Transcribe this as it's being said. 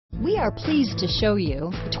We are pleased to show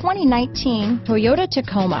you the 2019 Toyota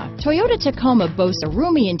Tacoma. Toyota Tacoma boasts a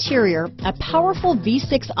roomy interior, a powerful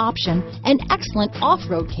V6 option, and excellent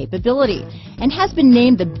off-road capability, and has been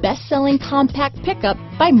named the best-selling compact pickup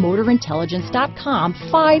by MotorIntelligence.com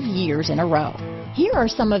 5 years in a row. Here are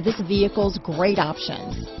some of this vehicle's great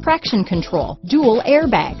options: traction control, dual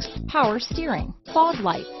airbags, power steering, fog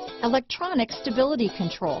lights, electronic stability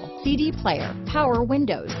control, CD player, power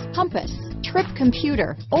windows, compass, trip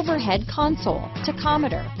computer, overhead console,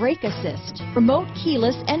 tachometer, brake assist, remote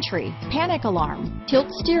keyless entry, panic alarm, tilt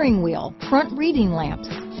steering wheel, front reading lamps,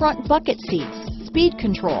 front bucket seats, speed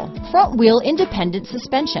control, front wheel independent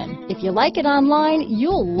suspension. If you like it online,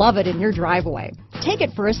 you'll love it in your driveway. Take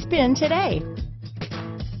it for a spin today.